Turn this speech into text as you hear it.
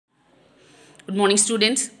Good morning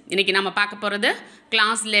students. இன்னைக்கு நாம பார்க்க போறது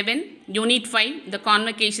class 11 unit 5 the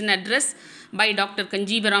convocation address by Dr.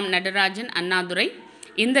 Kanjivaram Nadarajan Annadurai.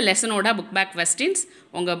 இந்த லெசனோட book back questions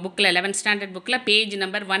உங்க bookல 11th standard bookல page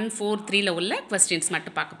number 143 ல உள்ள questions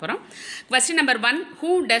மட்டும் பார்க்க போறோம். Question number 1,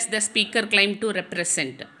 who does the speaker claim to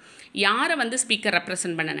represent? யாரை வந்து ஸ்பீக்கர்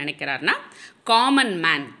ரெப்ரசன்ட் பண்ண நினைக்கிறார்னா காமன்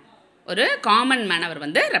மேன், ஒரு காமன் மேன் அவர்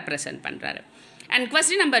வந்து ரெப்ரசன்ட் பண்றாரு. And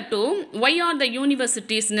question number 2, why are the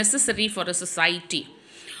universities necessary for a society?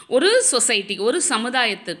 ஒரு சொசைட்டி, ஒரு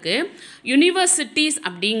சமுதாயத்துக்கு யூனிவர்சிட்டிஸ்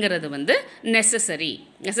அப்படிங்கிறது வந்து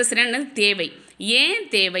நெசசரின்னு தேவை. ஏன்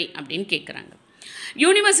தேவை அப்படின்னு கேட்குறாங்க.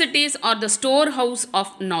 Universities R the store house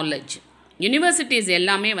of knowledge. Universities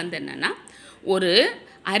எல்லாமே வந்து என்னென்னா ஒரு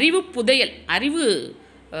அறிவு புதையல், அறிவு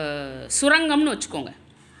சுரங்கம்னு வச்சுக்கோங்க,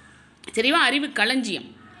 சரிவா, அறிவு களஞ்சியம்.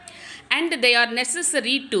 And they are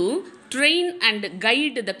necessary to train and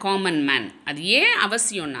guide the common man. அது ஏன்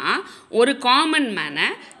அவசியம்னா ஒரு காமன் மேனை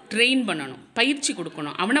ட்ரெயின் பண்ணணும், பயிற்சி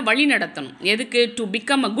கொடுக்கணும், அவனை வழி நடத்தணும். எதுக்கு? To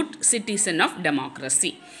become a good citizen of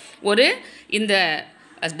democracy. ஒரு இந்த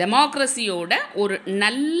டெமோக்ரஸியோட ஒரு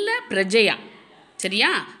நல்ல பிரஜையா,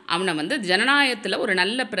 சரியா, அவனை வந்து ஜனநாயகத்தில் ஒரு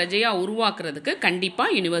நல்ல பிரஜையாக உருவாக்குறதுக்கு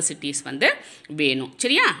கண்டிப்பாக யூனிவர்சிட்டிஸ் வந்து வேணும்.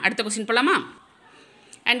 சரியா, அடுத்த கொஸ்டின் போகலாமா?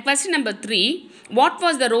 And question number 3, what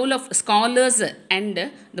was the role of scholars and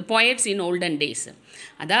the poets in olden days?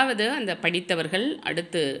 அதாவது அந்த படித்தவர்கள்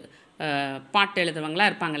அடுத்து பாட்டு எழுதுறவங்களா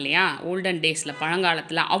இருப்பாங்க இல்லையா, ஓல்டன் டேஸில்,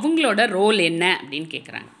 பழங்காலத்தில், அவங்களோட ரோல் என்ன அப்படின்னு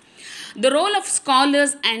கேட்குறாங்க. The role of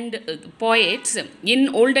scholars and poets in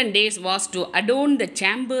olden days was to adorn the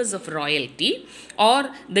chambers of royalty or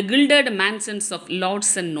the gilded mansions of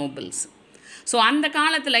lords and nobles. So அந்த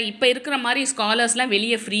காலத்தில் இப்போ இருக்கிற மாதிரி ஸ்காலர்ஸ்லாம்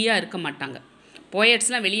வெளியே ஃப்ரீயாக இருக்க மாட்டாங்க,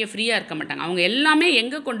 போயட்ஸ்லாம் வெளியே ஃப்ரீயாக இருக்க மாட்டாங்க. அவங்க எல்லாமே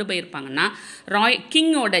எங்கே கொண்டு போயிருப்பாங்கன்னா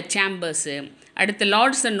கிங்கோட சேம்பர்ஸு, அடுத்து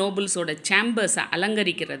லார்ட்ஸ் அண்ட் நோபல்ஸோட சேம்பர்ஸை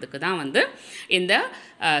அலங்கரிக்கிறதுக்கு தான் வந்து இந்த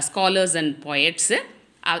ஸ்காலர்ஸ் அண்ட் போயட்ஸு,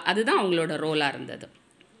 அதுதான் அவங்களோட ரோலாக இருந்தது.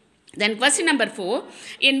 Then question number 4,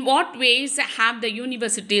 in what ways have the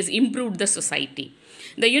universities improved the society?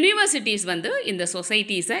 இந்த யூனிவர்சிட்டிஸ் வந்து இந்த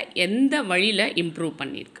சொசைட்டிஸை எந்த வழியில் இம்ப்ரூவ்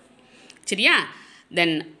பண்ணியிருக்கு, சரியா?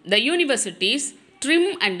 Then the universities trim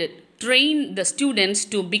and train the students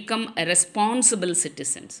to become responsible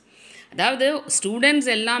citizens. அதாவது ஸ்டூடெண்ட்ஸ்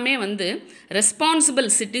எல்லாமே வந்து ரெஸ்பான்சிபிள்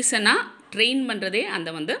சிட்டிசனாக ட்ரெயின் பண்ணுறதே அந்த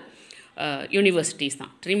வந்து யூனிவர்சிட்டிஸ்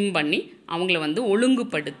தான். ட்ரிம் பண்ணி அவங்கள வந்து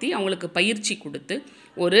ஒழுங்குபடுத்தி அவங்களுக்கு பயிற்சி கொடுத்து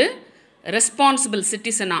ஒரு ரெஸ்பான்சிபிள்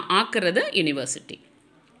சிட்டிசனாக ஆக்குறது university.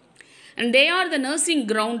 And they are the nursing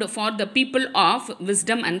ground for the people of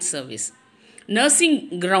wisdom and service. Nursing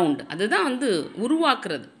ground அதுதான் வந்து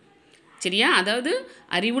உருவாக்குறது, சரியா? அதாவது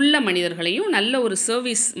அறிவுள்ள மனிதர்களையும் நல்ல ஒரு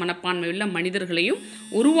சர்வீஸ் மனப்பான்மையுள்ள மனிதர்களையும்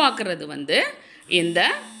உருவாக்குறது வந்து இந்த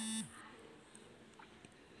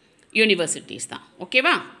யூனிவர்சிட்டிஸ் தான்.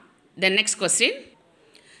 ஓகேவா? Then next question,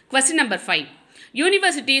 question number 5,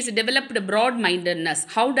 universities developed broad mindedness.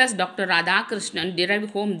 How does doctor Radhakrishnan drive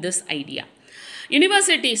home this idea?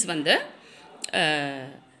 Universities வந்து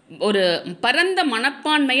ஒரு பரந்த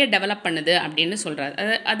மனப்பான்மையை டெவலப் பண்ணுது அப்படின்னு சொல்கிறார்.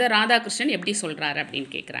 அதை ராதாகிருஷ்ணன் எப்படி சொல்கிறாரு அப்படின்னு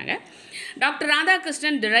கேட்குறாங்க. Doctor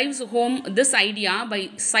Radhakrishnan derives home this idea by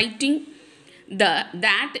citing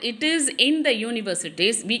that it is in the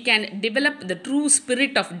universities we can develop the true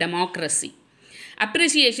spirit of democracy,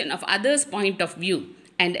 appreciation of others' point of view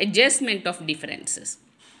and adjustment of differences.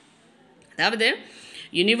 அதாவது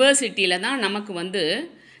யூனிவர்சிட்டியில் தான் நமக்கு வந்து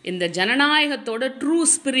இந்த ஜனநாயகத்தோட true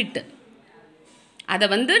spirit அதை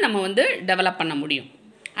வந்து நம்ம வந்து டெவலப் பண்ண முடியும்.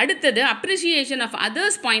 அடுத்தது appreciation of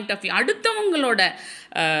others point of view, அடுத்தவங்களோட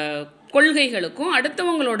கொள்கைகளுக்கும்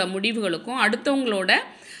அடுத்தவங்களோட முடிவுகளுக்கும் அடுத்தவங்களோட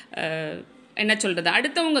என்ன சொல்கிறது,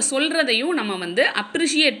 அடுத்தவங்க சொல்கிறதையும் நம்ம வந்து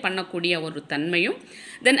அப்ரிஷியேட் பண்ணக்கூடிய ஒரு தன்மையும்.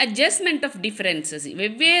 தென் அட்ஜஸ்ட்மெண்ட் ஆஃப் டிஃப்ரென்சஸ்,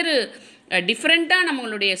 வெவ்வேறு டிஃப்ரெண்ட்டாக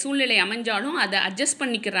நம்மளுடைய சூழ்நிலை அமைஞ்சாலும் அதை அட்ஜஸ்ட்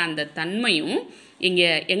பண்ணிக்கிற அந்த தன்மையும் இங்கே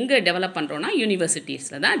எங்கே டெவலப் பண்ணுறோன்னா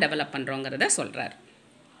யூனிவர்சிட்டிஸில் தான் டெவலப் பண்ணுறோங்கிறத சொல்கிறார்.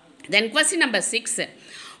 Then question number 6,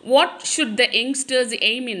 what should the youngsters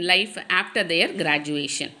aim in life after their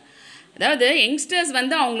graduation? அதாவது யங்ஸ்டர்ஸ்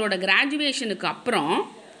வந்து அவங்களோட கிராஜுவேஷனுக்கு அப்புறம்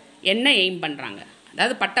என்ன எய்ம் பண்ணுறாங்க,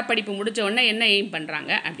 அதாவது பட்டப்படிப்பு முடித்த உடனே என்ன எய்ம்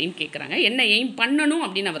பண்ணுறாங்க அப்படின்னு கேட்குறாங்க. என்ன எய்ம் பண்ணணும்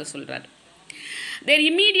அப்படின்னு அவர் சொல்கிறார். Their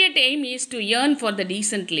immediate aim is to earn for the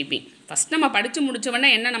decent living. First நம்ம படித்து முடித்தவொடனே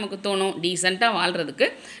என்ன நமக்கு தோணும், டீசெண்டாக வாழ்கிறதுக்கு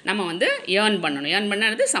நம்ம வந்து ஏர்ன் பண்ணணும், ஏர்ன்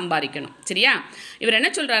பண்ணது சம்பாதிக்கணும், சரியா? இவர் என்ன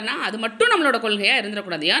சொல்கிறாருன்னா அது மட்டும் நம்மளோட கொள்கையாக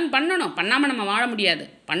இருந்துடக்கூடாது. ஏர்ன் பண்ணணும், பண்ணாமல் நம்ம வாழ முடியாது,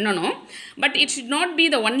 பண்ணணும். But it should not be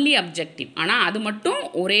the only objective. ஆனால் அது மட்டும்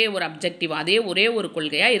ஒரே ஒரு அப்ஜெக்டிவ், அதே ஒரே ஒரு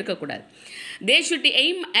கொள்கையாக இருக்கக்கூடாது. They should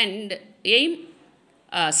aim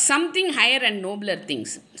something higher and நோப்லர்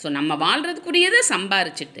things. So நம்ம வாழ்கிறதுக்குரியதை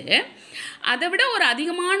சம்பாரிச்சுட்டு அதை விட ஒரு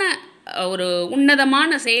அதிகமான ஒரு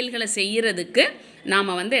உன்னதமான செயல்களை செய்கிறதுக்கு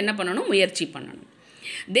நாம் வந்து என்ன பண்ணணும், முயற்சி பண்ணணும்.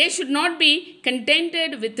 They should not be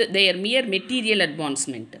contented with their mere material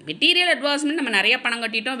advancement. Material advancement நம்ம நிறைய பணம்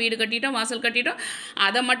கட்டிட்டோம், வீடு கட்டிட்டோம், வாசல் கட்டிட்டோம்,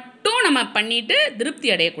 அதை மட்டும் நம்ம பண்ணிட்டு திருப்தி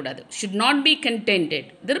அடையக்கூடாது. should not be contented,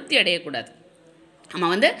 திருப்தி அடையக்கூடாது. நம்ம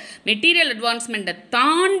வந்து மெட்டீரியல் அட்வான்ஸ்மெண்ட்டை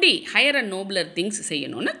தாண்டி ஹையர் அண்ட் நோபலர் திங்ஸ்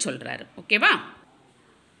செய்யணும்னு சொல்கிறாரு. ஓகேவா?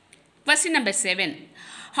 Question number 7.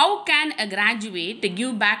 How can a graduate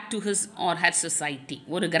give back to his or her society?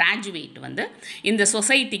 ஒரு கிராஜுவேட் வந்து இந்த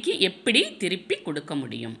சொசைட்டிக்கு எப்படி திருப்பி கொடுக்க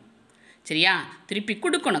முடியும்? சரியா? திருப்பி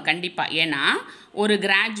கொடுக்கணும் கண்டிப்பாக. ஏன்னா ஒரு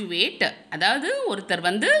கிராஜுவேட், அதாவது ஒருத்தர்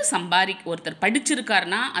வந்து ஒருத்தர்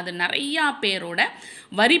படிச்சிருக்காருன்னா அது நிறையா பேரோட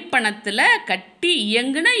வரிப்பணத்தில் கட்டி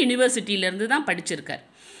இயங்குன யூனிவர்சிட்டியிலேருந்து தான் படிச்சிருக்கார்.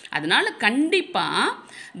 அதனால் கண்டிப்பாக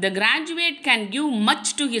the graduate can give much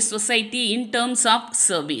to his society in terms of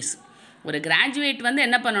service. ஒரு கிராஜுவேட் வந்து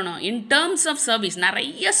என்ன பண்ணணும், இன் டேர்ம்ஸ் ஆஃப் சர்வீஸ்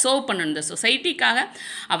நிறைய சர்வ் பண்ணணும். இந்த சொசைட்டிக்காக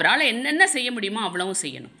அவரால் என்னென்ன செய்ய முடியுமோ அவ்வளவும்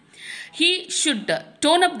செய்யணும். He should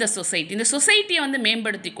tone up the society, இந்த சொசைட்டியை வந்து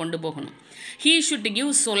மேம்படுத்தி கொண்டு போகணும். He should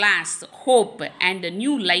give சொலாஸ், hope and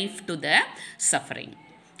new life to the suffering.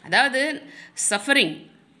 அதாவது சஃபரிங்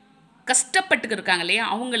கஷ்டப்பட்டுக்கு இருக்காங்க இல்லையா,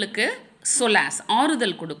 அவங்களுக்கு சொலாஸ்,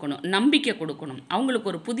 ஆறுதல் கொடுக்கணும், நம்பிக்கை கொடுக்கணும், அவங்களுக்கு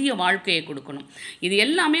ஒரு புதிய வாழ்க்கையை கொடுக்கணும். இது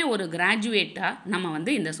எல்லாமே ஒரு கிராஜுவேட்டாக நம்ம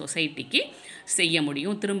வந்து இந்த சொசைட்டிக்கு செய்ய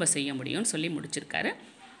முடியும், திரும்ப செய்ய முடியும்னு சொல்லி முடிச்சிருக்காரு.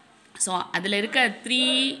 ஸோ அதில் இருக்க 3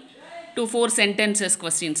 to 4 sentences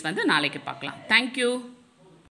questions வந்து நாளைக்கு பார்க்கலாம். தேங்க்யூ.